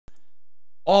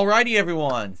Alrighty,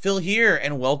 everyone. Phil here,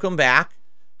 and welcome back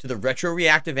to the Retro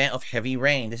React event of Heavy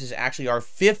Rain. This is actually our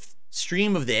 5th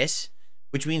stream of this,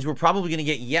 which means we're probably going to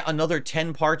get yet another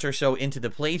 10 parts or so into the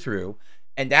playthrough,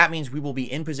 and that means we will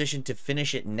be in position to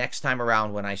finish it next time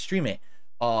around when I stream it.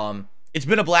 It's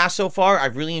been a blast so far.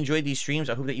 I've really enjoyed these streams.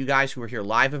 I hope that you guys who are here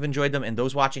live have enjoyed them, and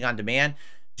those watching on demand.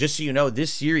 Just so you know,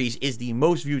 this series is the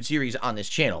most viewed series on this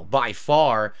channel. By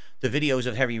far, the videos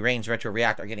of Heavy Rain's Retro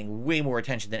React are getting way more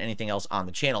attention than anything else on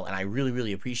the channel, and I really,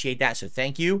 really appreciate that, so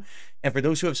thank you. And for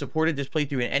those who have supported this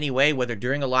playthrough in any way, whether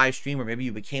during a live stream or maybe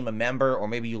you became a member or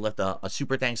maybe you left a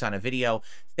super thanks on a video,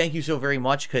 thank you so very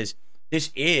much, because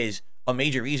this is a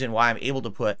major reason why I'm able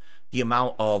to put the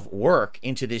amount of work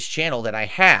into this channel that I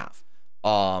have.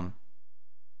 And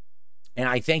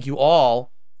I thank you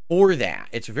all for that.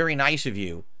 It's very nice of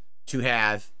you to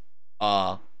have,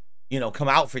 come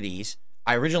out for these.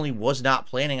 I originally was not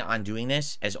planning on doing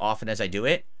this as often as I do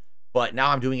it, but now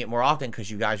I'm doing it more often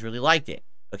because you guys really liked it.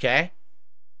 Okay?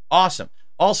 Awesome.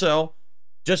 Also,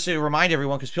 just to remind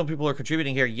everyone, because some people are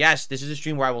contributing here, yes, this is a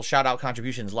stream where I will shout out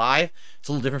contributions live. It's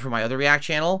a little different from my other React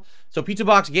channel. So Pizza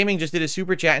Box Gaming just did a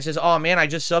super chat and says, oh man, I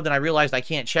just subbed and I realized I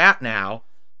can't chat now.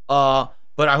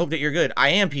 But I hope that you're good. I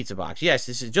am Pizza Box. Yes,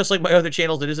 this is just like my other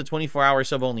channels. It is a 24-hour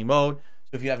sub-only mode.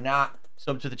 So if you have not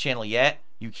subbed to the channel yet,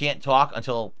 you can't talk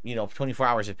until, 24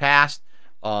 hours have passed.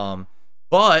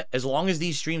 But as long as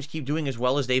these streams keep doing as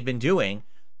well as they've been doing,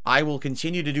 I will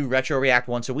continue to do Retro React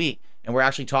once a week. And we're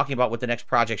actually talking about what the next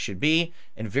project should be.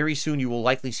 And very soon you will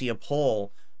likely see a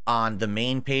poll on the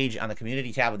main page on the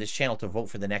community tab of this channel to vote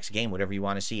for the next game, whatever you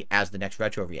want to see as the next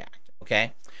Retro React.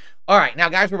 Okay? All right. Now,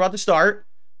 guys, we're about to start.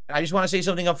 I just want to say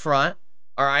something up front.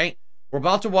 All right? We're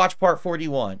about to watch part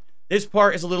 41. This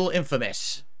part is a little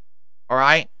infamous. All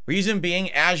right? Reason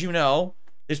being, as you know,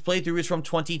 this playthrough is from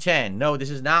 2010. No, this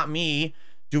is not me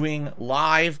doing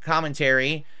live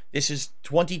commentary. This is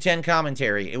 2010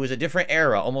 commentary. It was a different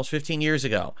era, almost 15 years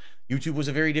ago. YouTube was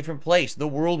a very different place. The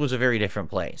world was a very different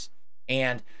place.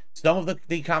 And some of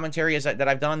the commentary that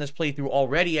I've done on this playthrough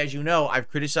already, as you know, I've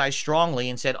criticized strongly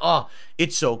and said, oh,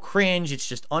 it's so cringe. It's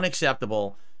just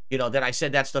unacceptable. That I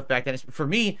said that stuff back then. For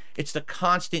me, it's the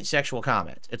constant sexual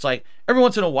comments. It's like every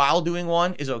once in a while doing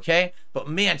one is okay, but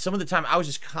man, some of the time I was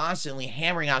just constantly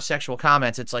hammering out sexual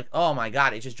comments. It's like, oh my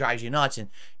God, it just drives you nuts, and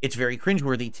it's very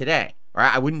cringeworthy today. All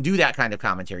right, I wouldn't do that kind of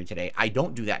commentary today. I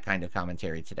don't do that kind of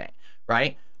commentary today,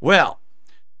 right? Well,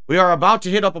 we are about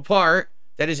to hit up a part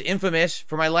that is infamous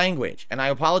for my language, and I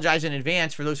apologize in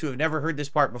advance for those who have never heard this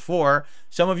part before.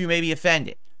 Some of you may be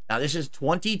offended. Now, this is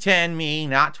 2010 me,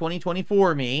 not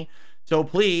 2024 me. So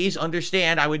please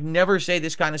understand, I would never say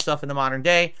this kind of stuff in the modern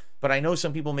day, but I know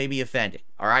some people may be offended.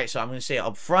 All right, so I'm going to say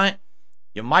up front,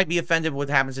 you might be offended with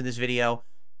what happens in this video.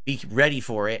 Be ready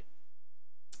for it.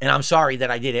 And I'm sorry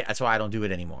that I did it. That's why I don't do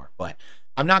it anymore. But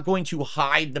I'm not going to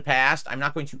hide the past. I'm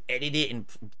not going to edit it and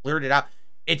blurt it out.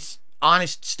 It's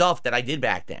honest stuff that I did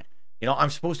back then.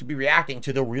 I'm supposed to be reacting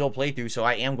to the real playthrough, so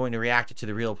I am going to react to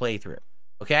the real playthrough.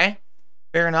 Okay?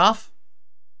 Fair enough.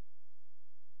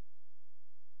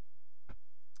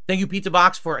 Thank you, Pizza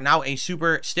Box, for now a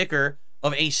super sticker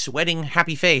of a sweating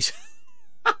happy face.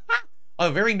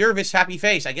 A very nervous happy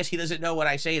face. I guess he doesn't know what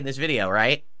I say in this video,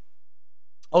 right?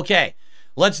 Okay,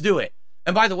 let's do it.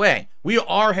 And by the way, we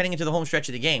are heading into the home stretch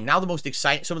of the game. Now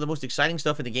some of the most exciting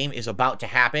stuff in the game is about to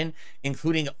happen,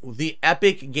 including the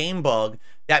epic game bug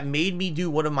that made me do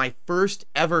one of my first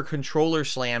ever controller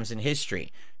slams in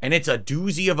history. And it's a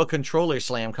doozy of a controller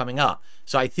slam coming up.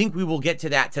 So I think we will get to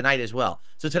that tonight as well.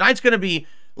 So tonight's going to be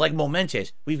like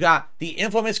momentous. We've got the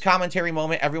infamous commentary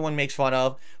moment everyone makes fun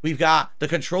of. We've got the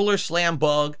controller slam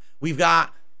bug. We've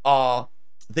got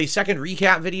the second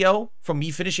recap video from me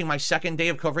finishing my second day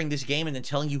of covering this game and then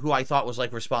telling you who I thought was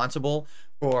like responsible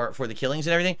for the killings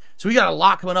and everything. So we got a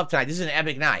lot coming up tonight. This is an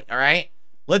epic night, all right?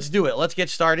 Let's do it. Let's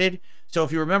get started. So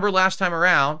if you remember last time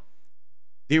around,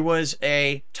 there was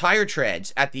a tire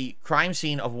treads at the crime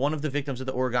scene of one of the victims of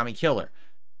the origami killer.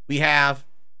 We have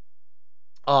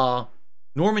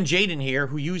Norman Jayden here,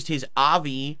 who used his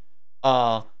RE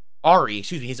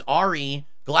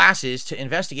glasses to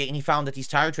investigate, and he found that these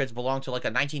tire treads belonged to like a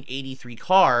 1983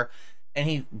 car, and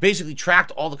he basically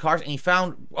tracked all the cars, and he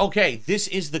found, okay, this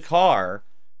is the car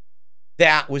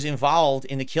that was involved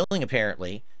in the killing,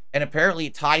 apparently, and apparently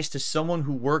it ties to someone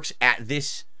who works at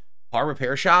this car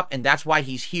repair shop, and that's why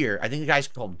he's here. I think the guy's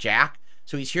called Jack.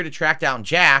 So he's here to track down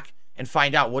Jack and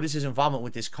find out what is his involvement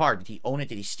with this car. Did he own it?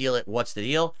 Did he steal it? What's the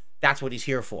deal? That's what he's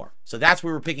here for. So that's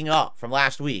where we're picking up from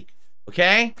last week.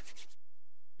 Okay?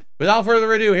 Without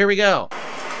further ado, here we go.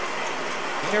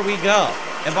 Here we go.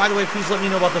 And by the way, please let me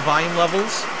know about the volume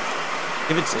levels.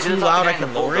 If it's too loud, I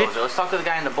can lower it. Let's talk to the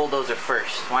guy in the bulldozer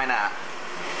first. Why not?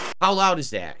 How loud is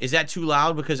that? Is that too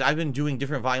loud? Because I've been doing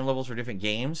different volume levels for different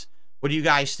games. What do you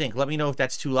guys think? Let me know if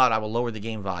that's too loud. I will lower the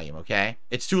game volume, okay?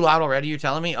 It's too loud already, you're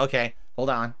telling me? Okay, hold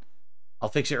on. I'll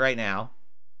fix it right now.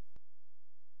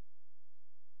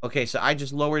 Okay, so I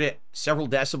just lowered it several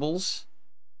decibels.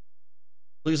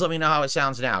 Please let me know how it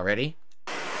sounds now. Ready?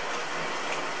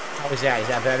 How is that? Is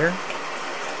that better?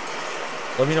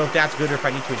 Let me know if that's good or if I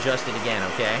need to adjust it again,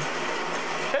 okay?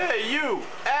 Hey, you!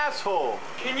 Asshole!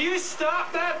 Can you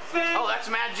stop that thing? Oh, that's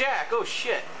Mad Jack. Oh,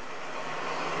 shit.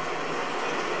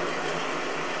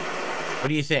 What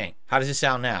do you think? How does it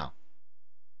sound now?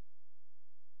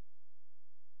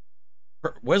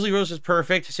 Wesley Rose is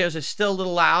perfect. Says it's still a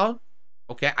little loud.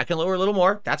 Okay, I can lower a little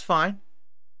more. That's fine.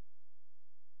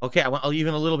 Okay, I'll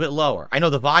even a little bit lower. I know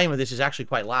the volume of this is actually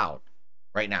quite loud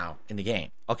right now in the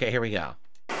game. Okay, here we go.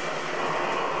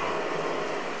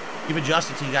 Keep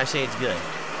adjusting till you guys say it's good.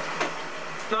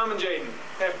 I'm Jayden,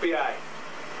 FBI.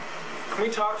 Can we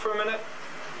talk for a minute?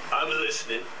 I'm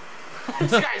listening.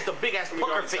 This guy's the big ass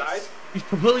poker face. He's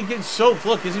completely getting soaked.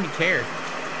 Look, doesn't even care.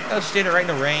 I'm standing right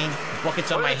in the rain.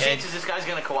 Buckets on my head. What are the chances this guy's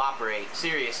gonna cooperate?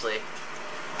 Seriously.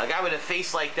 A guy with a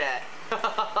face like that.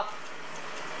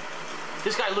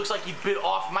 This guy looks like he bit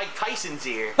off Mike Tyson's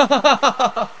ear. That's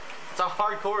how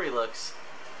hardcore he looks.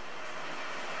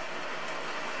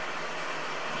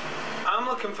 I'm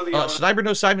looking for the Sniper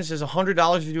No Simon says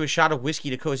 $100 to do a shot of whiskey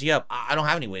to cozy up. I don't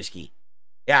have any whiskey.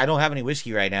 Yeah, I don't have any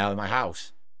whiskey right now in my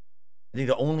house. I think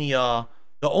the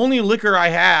only liquor I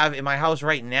have in my house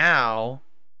right now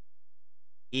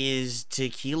is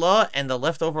tequila and the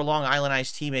leftover Long Island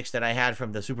iced tea mix that I had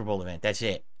from the Super Bowl event. That's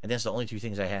it. And that's the only two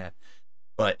things I have.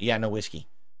 But yeah, no whiskey.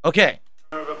 Okay.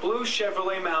 Of a blue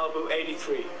Chevrolet Malibu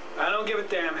 83. I don't give a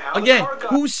damn how. Again,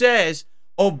 who says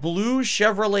a blue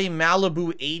Chevrolet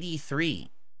Malibu 83?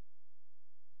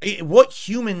 What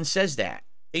human says that?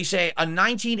 They say a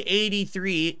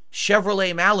 1983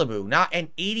 Chevrolet Malibu, not a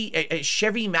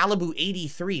Chevy Malibu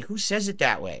 83. Who says it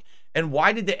that way? And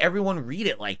why did everyone read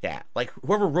it like that? Like,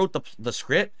 whoever wrote the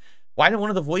script, why didn't one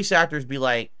of the voice actors be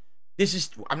like,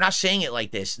 I'm not saying it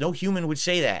like this. No human would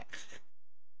say that.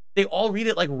 They all read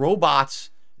it like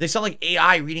robots. They sound like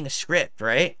AI reading a script,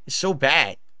 right? It's so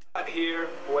bad. Here,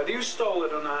 whether you stole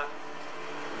it or not,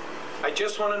 I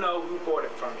just want to know who bought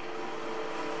it from you.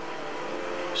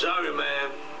 Sorry,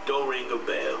 man. Don't ring a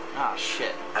bell. Oh,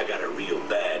 shit. I got a real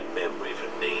bad memory for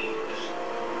names.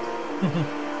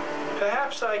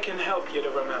 Perhaps I can help you to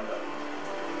remember.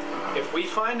 If we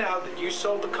find out that you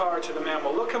sold the car to the man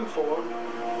we're looking for,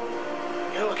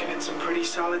 you're looking at some pretty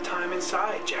solid time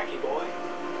inside, Jackie boy.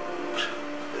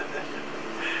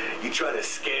 You try to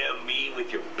scam me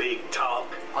with your big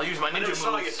talk? I'll use my ninja moves.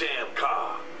 I never saw your damn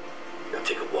car. Now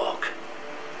take a walk.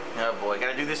 Oh boy,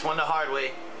 gotta do this one the hard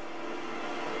way.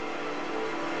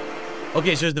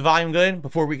 Okay, so is the volume good?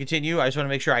 Before we continue, I just want to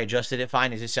make sure I adjusted it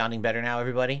fine. Is it sounding better now,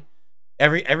 everybody?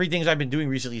 Everything I've been doing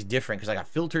recently is different because I got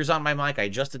filters on my mic. I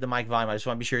adjusted the mic volume. I just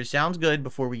want to be sure it sounds good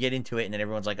before we get into it, and then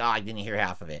everyone's like, oh, I didn't hear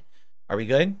half of it. Are we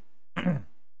good?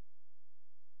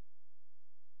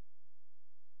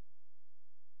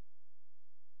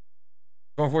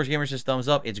 Stormforce Gamer says thumbs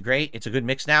up. It's great. It's a good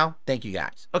mix now. Thank you,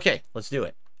 guys. Okay, let's do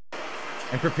it.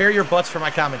 And prepare your butts for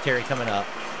my commentary coming up.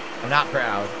 I'm not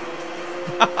proud.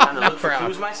 I'm not proud.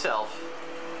 Lose myself.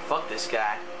 Fuck this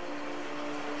guy.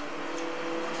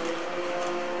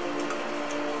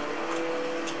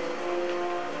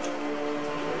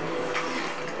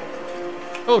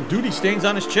 Oh, duty stains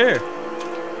on his chair.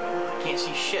 Can't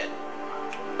see shit.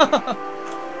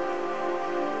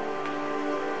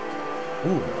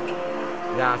 Ooh.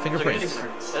 Yeah, fingerprints.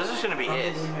 This is gonna be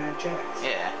his.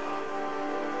 Yeah.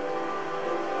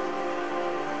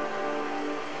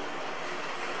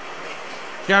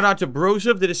 Shout out to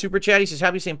Brosov, did a super chat. He says,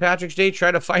 happy St. Patrick's Day.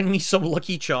 Try to find me some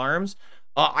Lucky Charms.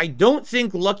 I don't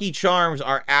think Lucky Charms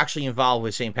are actually involved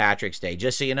with St. Patrick's Day.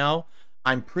 Just so you know,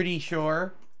 I'm pretty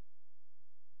sure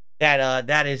that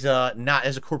that is not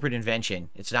as a corporate invention.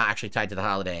 It's not actually tied to the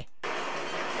holiday.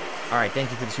 All right, thank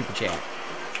you for the super chat.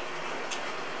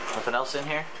 Nothing else in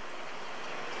here?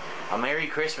 A Merry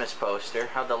Christmas poster.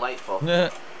 How delightful.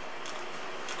 What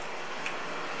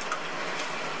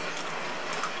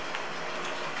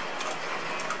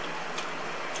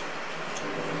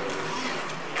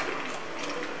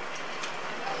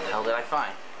the hell did I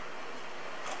find?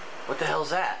 What the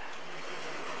hell's that?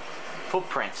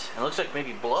 Footprints. It looks like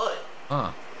maybe blood.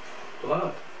 Huh.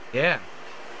 Blood? Yeah.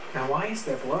 Now why is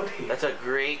there blood here? That's a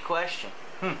great question.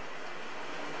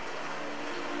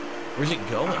 Where's it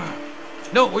going?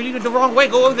 No, where are you going the wrong way?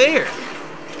 Go over there.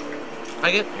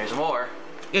 I get. There's more.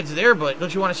 It's there, but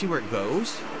don't you want to see where it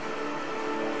goes?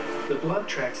 The blood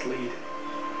tracks lead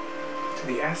to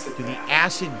the acid To the bath.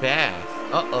 acid bath.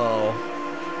 Uh-oh.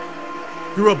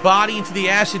 Threw a body into the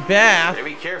acid bath. Better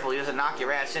be careful, he doesn't knock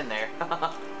your ass in there.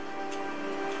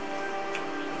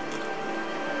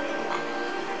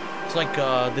 It's like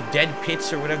the dead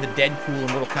pits or whatever, the dead pool in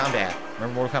Mortal Kombat.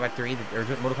 Remember Mortal Kombat 3 or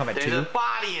Mortal Kombat 2? There's a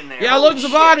body in there. Yeah, look, there's a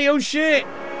body. Oh, shit.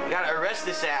 You gotta arrest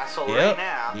this asshole Yep. right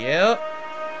now. Yep.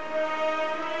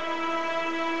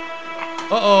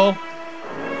 Uh-oh.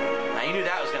 Now you knew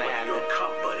that was gonna One of happen. your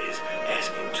cop buddies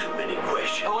asking too many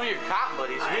questions. Oh, one of your cop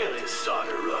buddies, I had really? to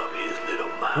solder up his little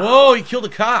mouth. Whoa, he killed a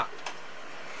cop.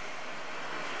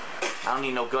 I don't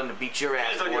need no gun to beat your ass,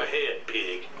 Hands on your boy. head,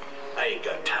 pig. I ain't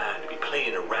got time to be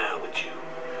playing around with you.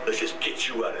 Let's just get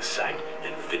you out of sight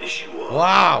and finish you off.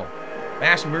 Wow.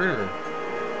 Mass murderer.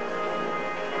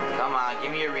 Come on,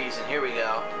 give me a reason. Here we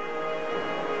go.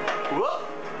 Whoa!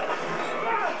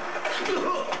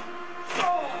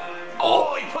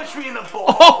 Oh, he punched me in the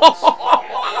balls.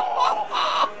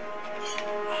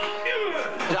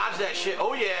 Dodge that shit.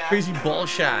 Oh, yeah. Crazy ball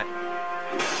shot.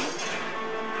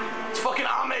 It's fucking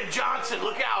Ahmed Johnson.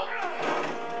 Look out.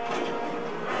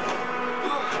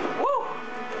 Woo.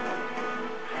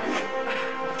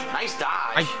 Nice dodge.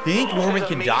 I think Norman This is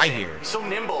can die amazing. here. He's so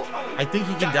nimble. I think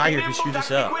he can die here if he screws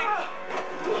this up.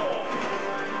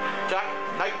 Jack,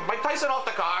 Mike Tyson off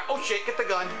the car. Oh shit, get the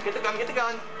gun. Get the gun, get the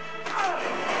gun.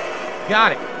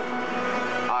 Got it.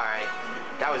 Alright,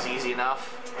 that was easy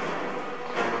enough.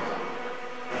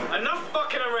 Enough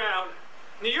fucking around.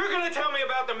 Now you're gonna tell me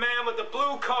about the man with the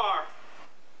blue car.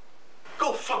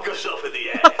 Go fuck yourself in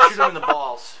the ass. Shoot him in the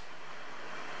balls.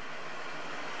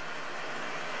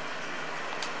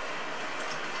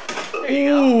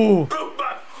 Ooh. Broke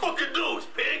my fucking nose,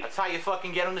 pig. That's how you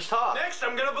fucking get him to talk. Next,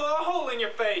 I'm gonna blow a hole in your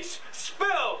face.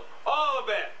 Spill all of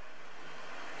it.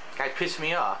 Guy pissed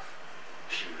me off.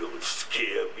 You don't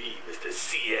scare me, Mr.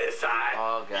 CSI.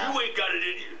 Oh, God. You ain't got it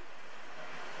in you.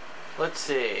 Let's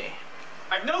see.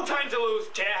 I've no time to lose,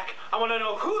 Jack. I want to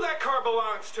know who that car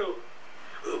belongs to.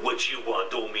 What you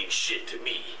want don't mean shit to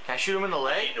me. Can I shoot him in the I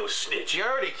leg? ain't no snitch. You're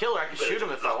already a killer. I can shoot him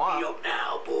if I Lock me want. up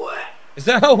now, boy. Is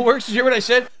that how it works? Did you hear what I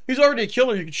said? He's already a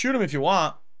killer. You can shoot him if you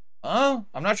want. I'm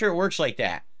not sure it works like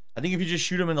that. I think if you just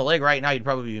shoot him in the leg right now, you'd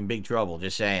probably be in big trouble.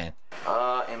 Just saying.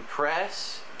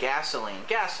 Impress. Gasoline.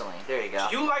 Gasoline. There you go.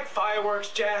 You like fireworks,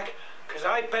 Jack? Because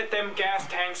I bet them gas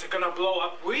tanks are going to blow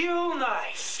up real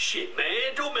nice. Shit,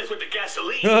 man, don't mess with the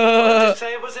gasoline. Just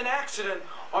say it was an accident.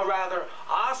 Or rather,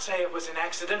 I'll say it was an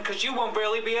accident because you won't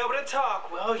barely be able to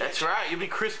talk, will you? That's right. You'll be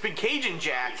crisp and Cajun,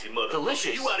 Jack. Easy, motherfucker.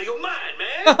 Delicious. You out of your mind,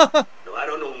 man. No, I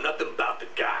don't know nothing about the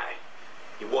guy.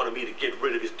 He wanted me to get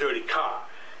rid of his dirty car,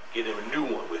 get him a new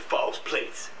one with false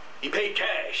plates. He paid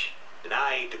cash, and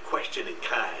I ain't the question in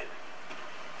kind.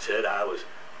 Said I was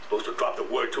supposed to drop the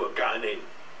word to a guy named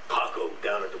Paco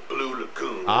down at the Blue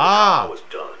Lagoon. Ah, I was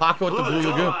done. Paco at the Blue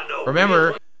Blue Lagoon. Lagoon.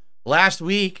 Remember, last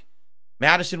week,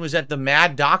 Madison was at the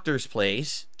Mad Doctor's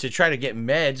place to try to get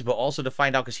meds, but also to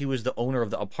find out because he was the owner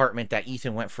of the apartment that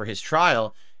Ethan went for his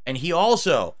trial. And he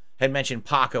also had mentioned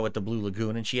Paco at the Blue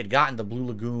Lagoon, and she had gotten the Blue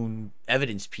Lagoon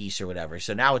evidence piece or whatever.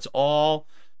 So now it's all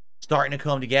starting to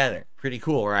come together. Pretty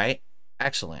cool, right?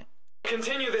 Excellent.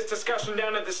 Continue this discussion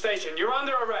down at the station. You're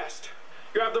under arrest.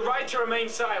 You have the right to remain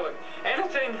silent.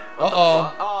 Anything...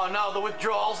 Uh-oh. Oh, no. The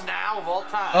withdrawals now of all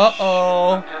time.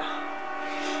 Uh-oh.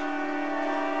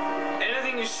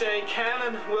 Anything you say can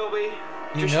and will be...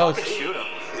 You Just know fucking it's... shoot him.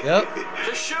 Yep.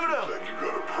 Just shoot him. You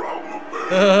got a problem,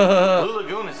 man. Blue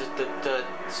Lagoon is just the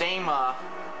same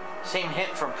hint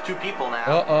from two people now.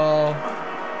 Uh-oh.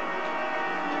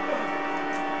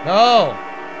 No.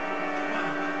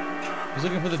 He's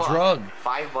looking for the Fuck. drug.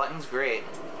 5 buttons, great.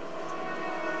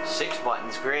 6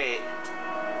 buttons, great.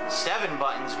 7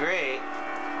 buttons, great.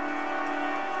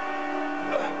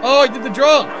 Oh, he did the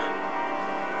drug.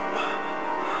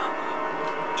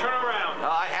 Turn around. Oh,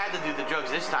 I had to do the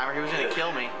drugs this time or he was gonna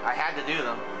kill me. I had to do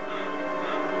them.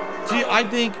 See, I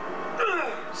think...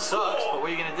 Sucks, but what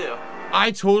are you gonna do?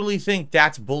 I totally think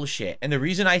that's bullshit. And the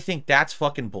reason I think that's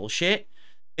fucking bullshit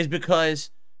is because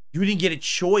you didn't get a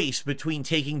choice between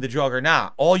taking the drug or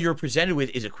not. All you're presented with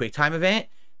is a QuickTime event,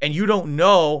 and you don't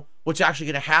know what's actually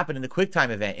going to happen in the QuickTime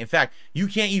event. In fact, you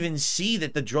can't even see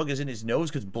that the drug is in his nose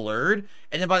because it's blurred.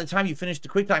 And then by the time you finish the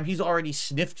QuickTime, he's already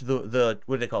sniffed the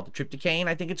what do they call it? The tryptocane,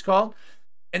 I think it's called.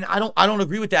 And I don't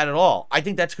agree with that at all. I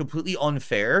think that's completely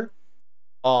unfair.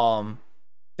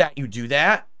 That you do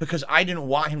that because I didn't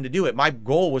want him to do it. My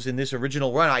goal was in this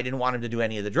original run, I didn't want him to do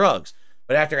any of the drugs.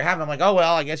 But after it happened, I'm like, oh,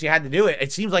 well, I guess you had to do it.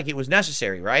 It seems like it was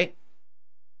necessary, right?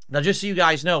 Now, just so you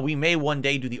guys know, we may one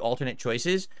day do the alternate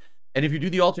choices. And if you do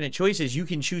the alternate choices, you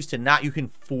can choose to not, you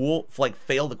can fail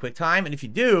the quick time. And if you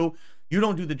do, you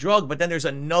don't do the drug, but then there's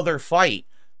another fight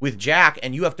with Jack,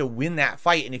 and you have to win that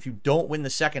fight. And if you don't win the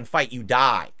second fight, you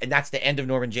die. And that's the end of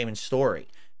Norman Jamin's story.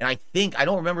 And I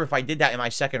don't remember if I did that in my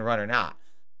second run or not.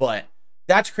 But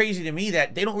that's crazy to me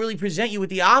that they don't really present you with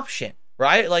the option,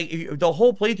 right? Like, the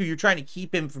whole playthrough, you're trying to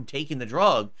keep him from taking the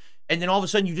drug, and then all of a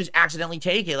sudden you just accidentally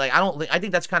take it. Like, I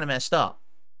think that's kind of messed up.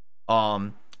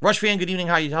 Rush fan, good evening.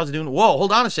 How's it doing? Whoa,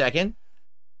 hold on a second.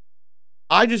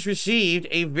 I just received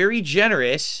a very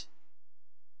generous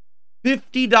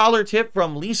 $50 tip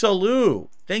from Lisa Lou.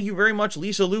 Thank you very much,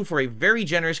 Lisa Lou, for a very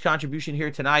generous contribution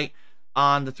here tonight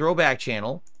on the Throwback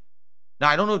channel. Now,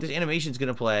 I don't know if this animation is going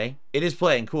to play. It is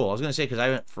playing. Cool. I was going to say, because I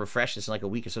haven't refreshed this in like a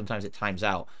week, or sometimes it times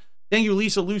out. Thank you,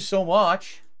 Lisa Lou, so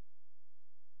much.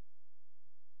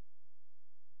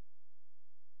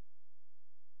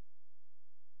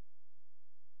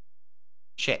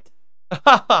 Shit.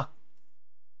 And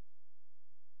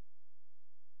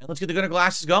let's get the Gunner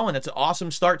Glasses going. That's an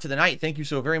awesome start to the night. Thank you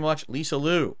so very much, Lisa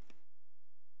Lou.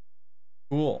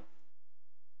 Cool.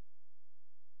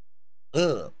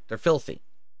 Ugh, they're filthy.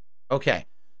 Okay.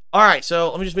 All right,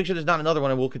 so let me just make sure there's not another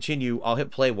one, and we'll continue. I'll hit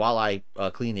play while I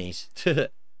clean these.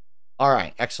 All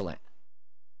right, excellent.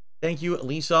 Thank you,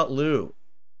 Lisa Lou.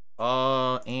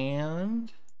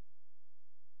 And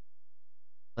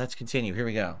let's continue. Here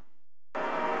we go.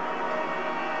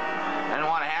 I didn't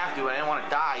want to have to. I didn't want to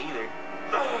die either.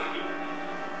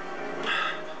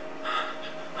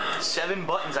 7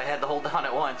 buttons I had to hold down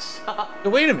at once. So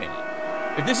wait a minute.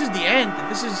 If this is the end,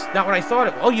 this is not what I thought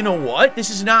it was. Oh, you know what? This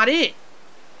is not it.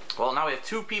 Well, now we have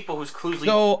 2 people whose clues...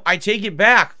 So, I take it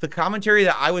back. The commentary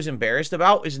that I was embarrassed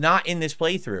about is not in this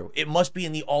playthrough. It must be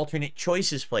in the alternate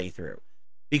choices playthrough.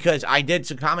 Because I did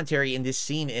some commentary in this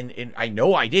scene, and I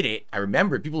know I did it. I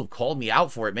remember it. People have called me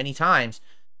out for it many times.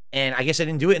 And I guess I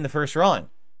didn't do it in the first run.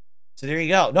 So, there you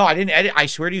go. No, I didn't edit. I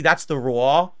swear to you, that's the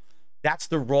raw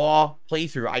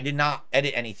playthrough. I did not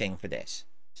edit anything for this.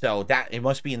 So, it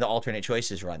must be in the alternate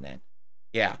choices run then.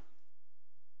 Yeah.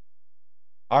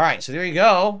 All right, so there you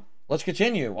go. Let's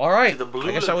continue. All right.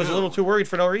 I guess I was a little too worried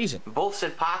for no reason. Both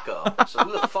said Paco. So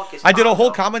who the fuck is Paco? I did a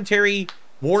whole commentary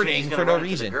warning for no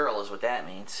reason. The girl is what that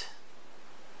means.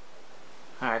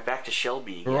 All right, back to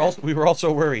Shelby again. We were all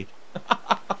so worried.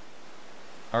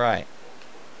 All right.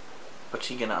 What's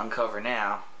he gonna uncover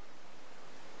now?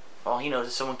 All he knows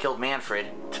is someone killed Manfred.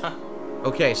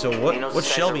 Okay, so what's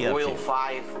Shelby up to? Royal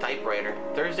 5 typewriter.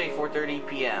 Thursday, 4:30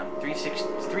 p.m.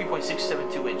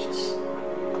 3.672 inches.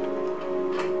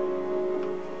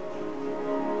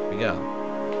 Here we go.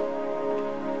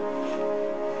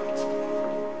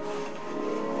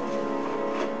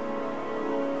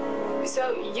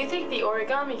 So, you think the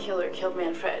origami killer killed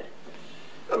Manfred?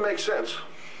 That makes sense.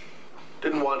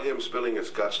 Didn't want him spilling his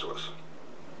guts to us.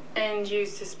 And you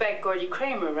suspect Gordy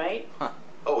Kramer, right? Huh.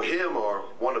 Oh, him or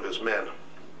one of his men.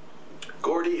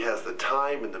 Gordy has the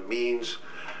time and the means,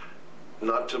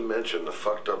 not to mention the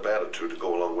fucked up attitude to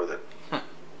go along with it.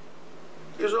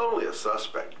 He's only a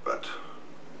suspect, but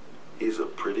he's a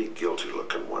pretty guilty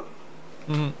looking one.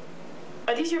 Mm-hmm.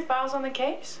 Are these your files on the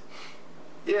case?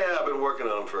 Yeah, I've been working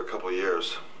on them for a couple of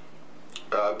years.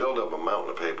 I built up a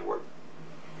mountain of paperwork.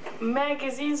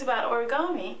 Magazines about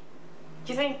origami?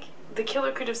 You think the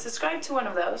killer could have subscribed to one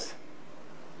of those?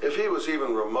 If he was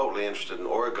even remotely interested in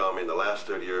origami in the last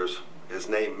 30 years, his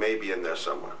name may be in there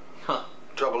somewhere. Huh.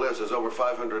 Trouble is, there's over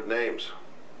 500 names.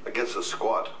 Against a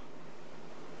squad.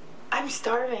 I'm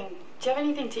starving. Do you have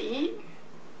anything to eat?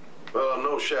 Well, I'm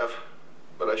no chef,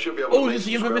 but I should be able to... Oh, is this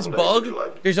the infamous bug?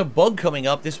 There's a bug coming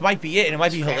up. This might be it, and it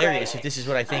might be hilarious if this is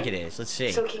what I think it is. Let's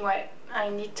see. Soaking wet. I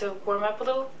need to warm up a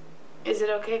little. Is it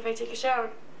okay if I take a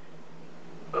shower?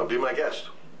 Be my guest.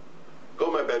 Go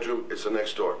to my bedroom. It's the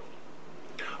next door.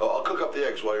 Oh, I'll cook up the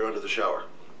eggs while you're under the shower.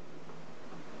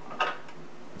 Let's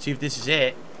see if this is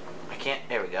it. I can't.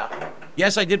 There we go.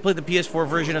 Yes, I did play the PS4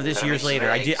 version of this years later.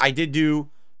 I did do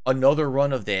another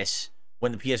run of this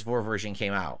when the PS4 version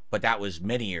came out, but that was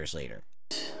many years later.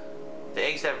 The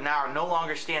eggs that now are no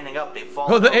longer standing up. They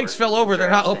fall. Oh, the eggs fell over. They're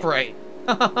not upright.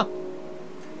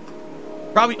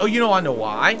 Probably. Oh, you know, I know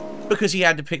why. Because he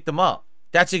had to pick them up.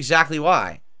 That's exactly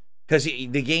why. Because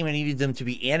the game needed them to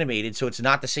be animated, so it's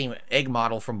not the same egg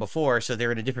model from before, so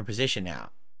they're in a different position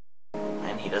now.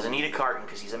 And he doesn't need a carton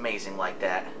because he's amazing like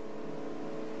that.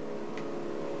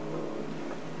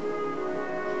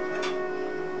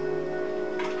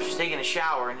 She's taking a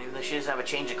shower, and even though she doesn't have a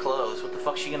change of clothes, what the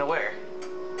fuck's she gonna wear?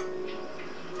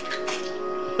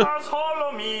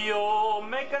 Asshole mio,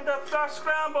 making the fresh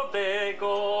scrambled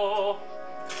eggo.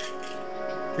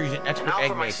 She's an expert now egg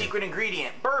for my maker. secret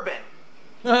ingredient, bourbon.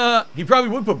 He probably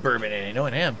would put bourbon in it,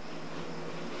 knowing him.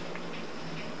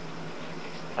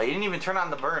 Oh, you didn't even turn on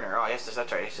the burner. Oh, yes,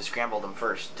 that's right. I used to scramble them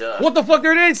first. Duh. What the fuck?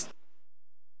 There it is.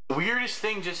 The weirdest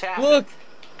thing just happened. Look.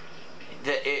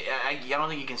 I don't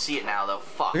think you can see it now, though.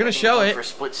 Fuck. They're gonna show it. For a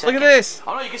split Look second. at this.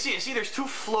 Oh no, you can see it. See, there's two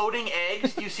floating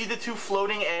eggs. Do you see the two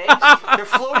floating eggs? They're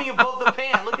floating above the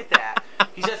pan. Look at that.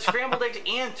 He's got scrambled eggs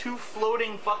and two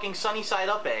floating fucking sunny side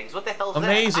up eggs. What the hell is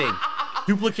Amazing. that?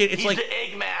 Duplicate. It's He's like the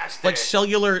egg master. like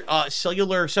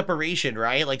cellular separation,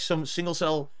 right? Like some single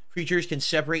cell creatures can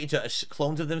separate into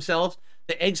clones of themselves.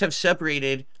 The eggs have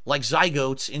separated like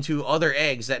zygotes into other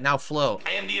eggs that now float.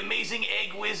 I am the amazing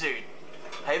egg wizard.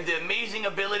 I have the amazing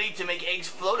ability to make eggs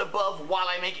float above while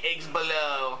I make eggs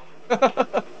below.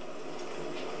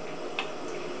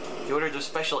 You ordered those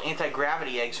special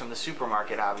anti-gravity eggs from the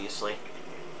supermarket, obviously.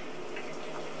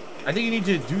 I think you need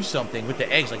to do something with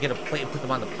the eggs, like get a plate and put them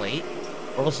on the plate,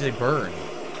 or else they burn.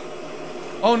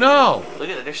 Oh no! Look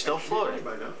at it, they're still floating.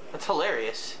 That's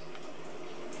hilarious.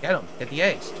 Get them. Get the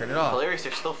eggs. Turn it off. Hilarious,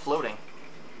 they're still floating.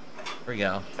 There we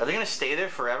go. Are they gonna stay there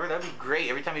forever? That'd be great.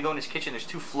 Every time you go in his kitchen, there's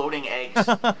two floating eggs.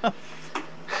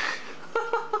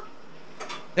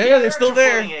 Yeah, they're still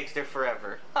there. Floating eggs there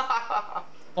forever.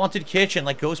 Haunted kitchen,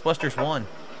 like Ghostbusters 1.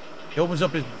 He opens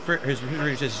up his refrigerator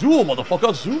and says, "Zoo,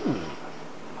 motherfucker, zoo."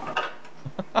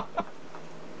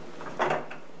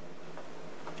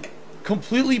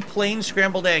 Completely plain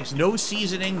scrambled eggs, no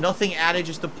seasoning, nothing added,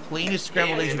 just the plainest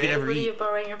scrambled eggs you could ever What are you eat.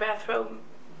 borrowing your bathrobe?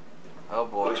 Oh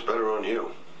boy. Looks better on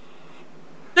you.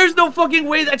 There's no fucking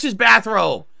way that's his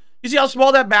bathrobe. You see how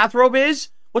small that bathrobe is?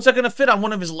 What's that gonna fit on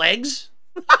one of his legs?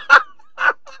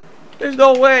 There's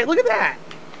no way. Look at that.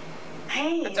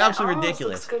 Hey, That's that absolutely almost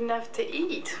ridiculous. looks good enough to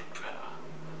eat.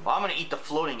 Well, I'm gonna eat the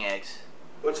floating eggs.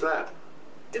 What's that?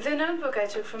 The notebook I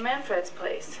took from Manfred's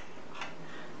place.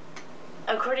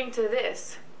 According to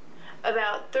this,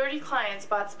 about 30 clients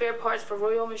bought spare parts for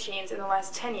Royal machines in the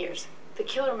last 10 years. The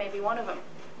killer may be one of them.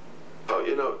 Oh,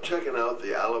 you know, checking out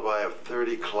the alibi of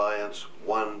 30 clients,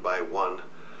 one by one.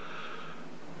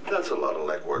 That's a lot of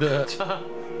legwork.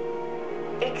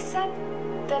 Except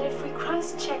that if we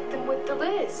cross-check them with the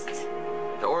list.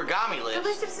 The origami list. The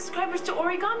list of subscribers to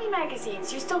Origami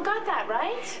magazines. You still got that,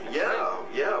 right? Yeah.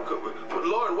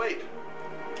 Lauren, wait.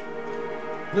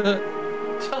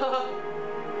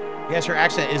 Yes, her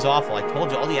accent is awful. I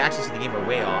told you, all the accents in the game are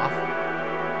way off.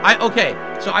 Okay,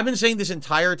 so I've been saying this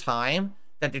entire time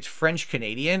that it's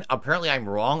French-Canadian. Apparently, I'm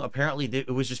wrong. Apparently,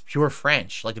 it was just pure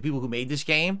French. Like, the people who made this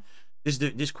game, this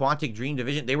Quantic Dream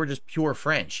Division, they were just pure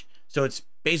French. So it's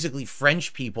basically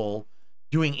French people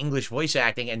doing English voice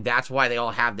acting, and that's why they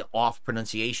all have the off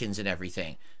pronunciations and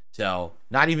everything. So,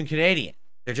 not even Canadian.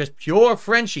 They're just pure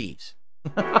Frenchies.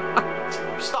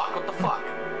 Stop, what the fuck?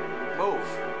 Move.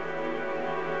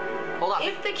 Hold on.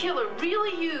 If the killer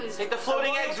really used Take the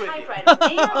floating a royal eggs with you. typewriter,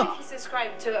 and if he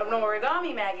subscribed to an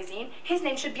Origami magazine, his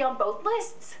name should be on both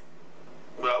lists.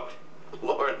 Well,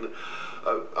 Lauren,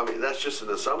 I mean, that's just an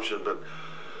assumption, but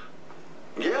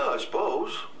yeah, I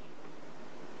suppose.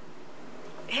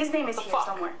 His name is The here fuck?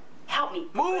 somewhere. Help me.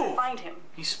 Move. I'm gonna find him.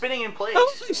 He's spinning in place. How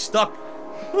is he stuck?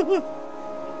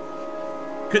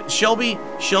 Shelby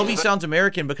sounds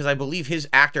American because I believe his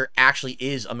actor actually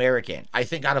is American. I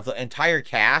think out of the entire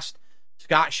cast,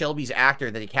 Scott Shelby's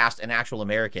actor that he cast an actual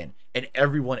American, and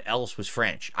everyone else was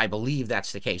French. I believe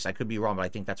that's the case. I could be wrong, but I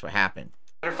think that's what happened.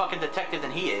 Better fucking detective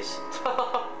than he is.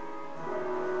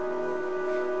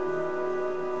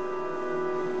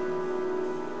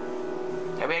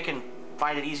 Maybe I can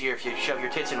find it easier if you shove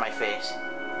your tits in my face.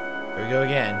 There we go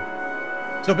again.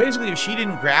 So basically, if she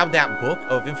didn't grab that book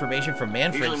of information from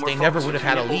Manfred's, they never would have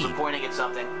had a lead. Pointing at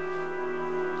something.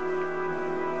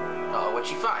 Oh, what'd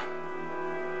she find?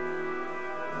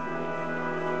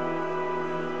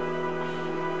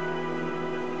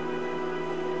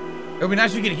 It would be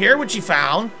nice if you could hear what she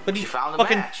found, but She he's found the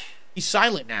fucking, match. he's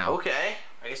silent now. Okay.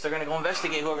 I guess they're gonna go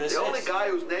investigate whoever this The is. only guy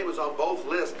whose name is on both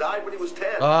lists died when he was 10.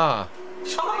 Ah.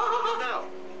 What are you gonna do now?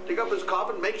 Dig up his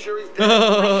coffin, make sure he's dead.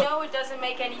 I know it doesn't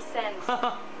make any sense.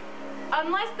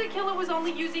 Unless the killer was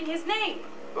only using his name.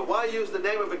 But why use the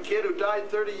name of a kid who died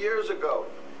 30 years ago?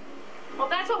 Well,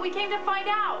 that's what we came to find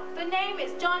out. The name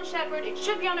is John Shepard. It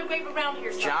should be on a grave around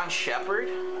here somewhere. John Shepard?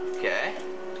 Okay.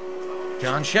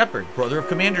 John Shepard, brother of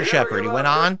Commander Shepard. He went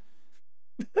on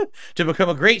to become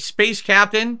a great space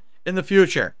captain in the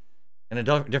future. In a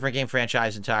different game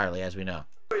franchise entirely, as we know.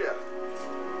 Oh, yeah.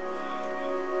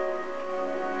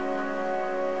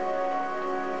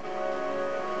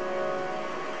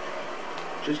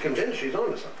 She's convinced she's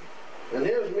onto something. And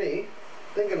here's me,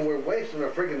 thinking we're wasting our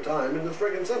friggin' time in the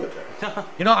friggin' cemetery.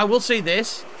 You know, I will say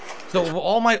this. So of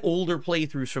all my older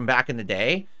playthroughs from back in the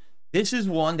day, this is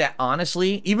one that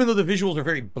honestly, even though the visuals are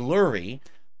very blurry,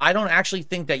 I don't actually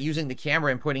think that using the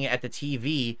camera and putting it at the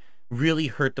TV really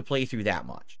hurt the playthrough that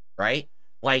much, right?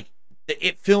 Like,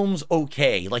 it films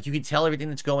okay. Like, you can tell everything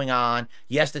that's going on.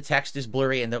 Yes, the text is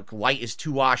blurry and the light is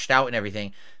too washed out and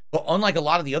everything. But unlike a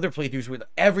lot of the other playthroughs where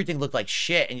everything looked like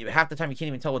shit and half the time you can't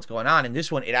even tell what's going on, in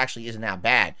this one, it actually isn't that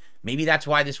bad. Maybe that's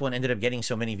why this one ended up getting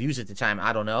so many views at the time.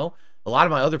 I don't know. A lot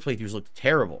of my other playthroughs looked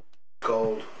terrible.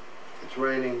 Cold. It's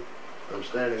raining. I'm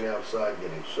standing outside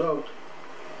getting soaked.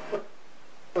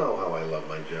 Oh, how I love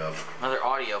my job. Another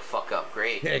audio fuck up.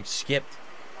 Great. Yeah, it skipped.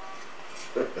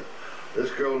 This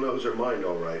girl knows her mind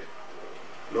all right.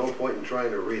 No point in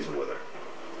trying to reason with her.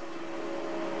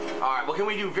 All right, what can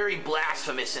we do very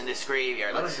blasphemous in this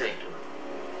graveyard? Let's see.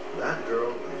 That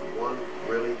girl is one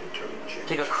really determined chick.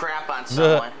 Take a crap on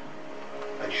someone.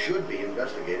 I should be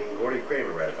investigating Gordy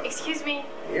Kramer right about Excuse me?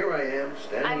 Here I am,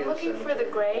 standing I'm looking for the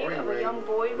grave of a young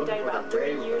boy who died about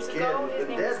 30 years ago. His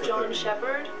name is John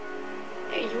Shepard.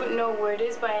 You wouldn't know where it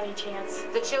is by any chance.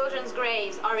 The children's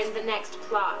graves are in the next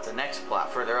plot. The next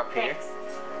plot, further up here.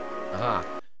 Thanks.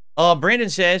 Brandon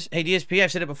says, hey, DSP,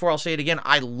 I've said it before, I'll say it again.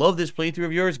 I love this playthrough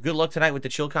of yours. Good luck tonight with the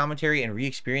chill commentary and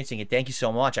re-experiencing it. Thank you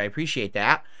so much. I appreciate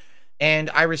that. And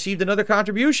I received another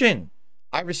contribution.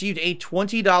 I received a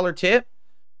 $20 tip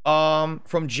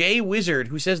from Jay Wizard,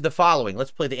 who says the following.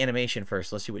 Let's play the animation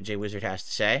first. Let's see what Jay Wizard has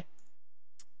to say.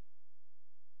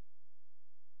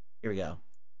 Here we go.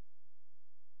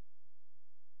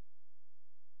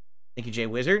 Thank you, Jay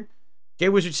Wizard. Jay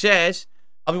Wizard says,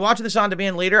 I'll be watching this on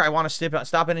demand later. I want to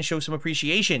stop in and show some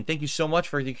appreciation. Thank you so much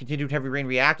for the continued Heavy Rain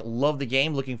React. Love the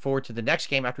game. Looking forward to the next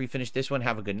game after we finish this one.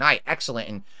 Have a good night. Excellent.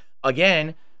 And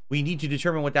again, we need to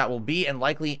determine what that will be. And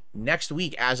likely next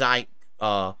week, as I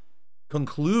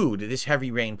conclude this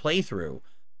Heavy Rain playthrough,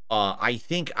 I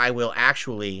think I will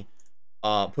actually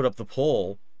put up the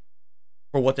poll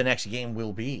for what the next game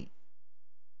will be.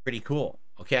 Pretty cool.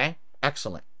 Okay?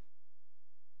 Excellent.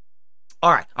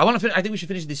 All right, I think we should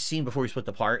finish this scene before we split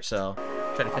the part. So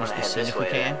try to finish this scene if we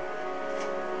can.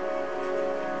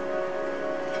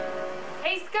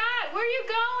 Hey, Scott, where are you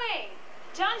going?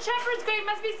 John Shepard's grave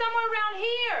must be somewhere around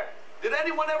here. Did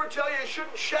anyone ever tell you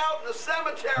shouldn't shout in the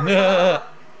cemetery?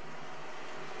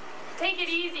 Take it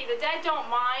easy. The dead don't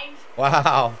mind.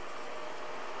 Wow.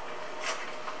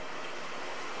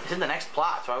 It's in the next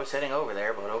plot, so I was heading over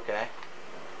there, but okay.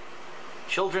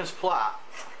 Children's plot.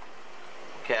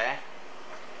 Okay.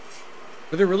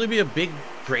 Would there really be a big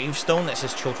gravestone that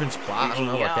says children's plot? I don't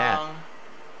know about that.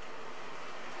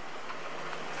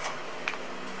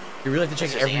 You really have to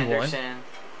check everyone.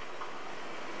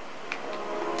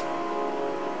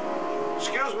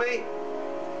 Excuse me.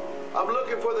 I'm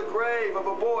looking for the grave of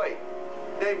a boy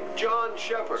named John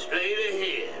Shepard. Straight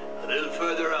ahead, a little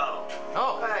further on.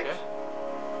 Oh, Thanks. okay.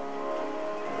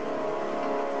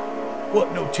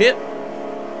 What, no tip?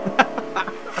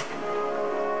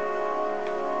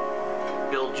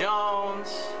 Bill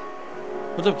Jones.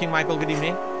 What's up, King Michael? Good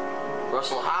evening.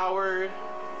 Russell Howard.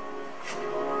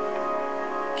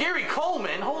 Gary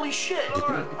Coleman. Holy shit.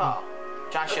 Oh,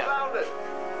 John Shepard. Found it.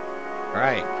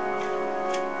 Right.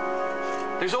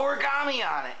 There's origami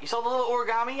on it. You saw the little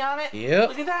origami on it? Yep.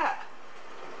 Look at that.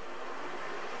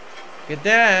 Get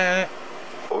that.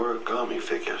 Origami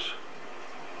figures.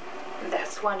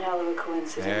 That's one hell of a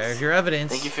coincidence. There's your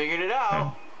evidence. Think you figured it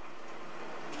out.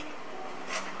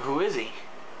 Who is he?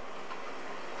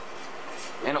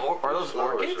 And are those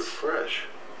Flowers orchids? are fresh.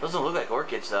 Doesn't look like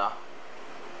orchids though.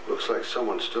 Looks like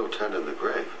someone's still tending the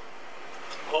grave.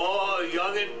 Oh,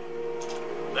 youngin'.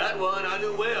 That one I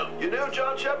knew well. You knew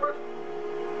John Shepard?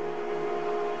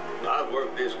 I've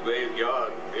worked this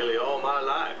graveyard nearly all my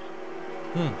life.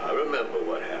 I remember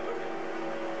what happened.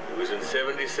 It was in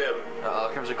 77. Here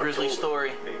comes a grisly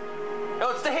story. No,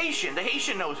 it's the Haitian. The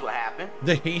Haitian knows what happened.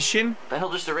 The Haitian? Then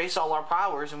he'll just erase all our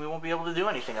powers and we won't be able to do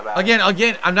anything about it.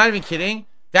 Again, I'm not even kidding.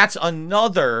 That's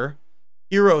another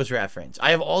Heroes reference.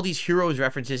 I have all these Heroes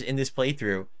references in this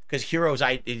playthrough because Heroes,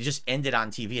 it just ended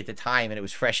on TV at the time and it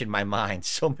was fresh in my mind.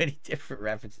 So many different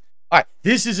references. All right,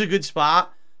 this is a good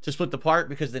spot to split the part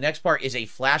because the next part is a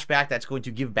flashback that's going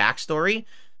to give backstory.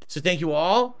 So thank you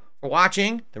all for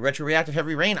watching the Retro Reactive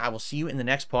Heavy Rain. I will see you in the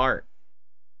next part.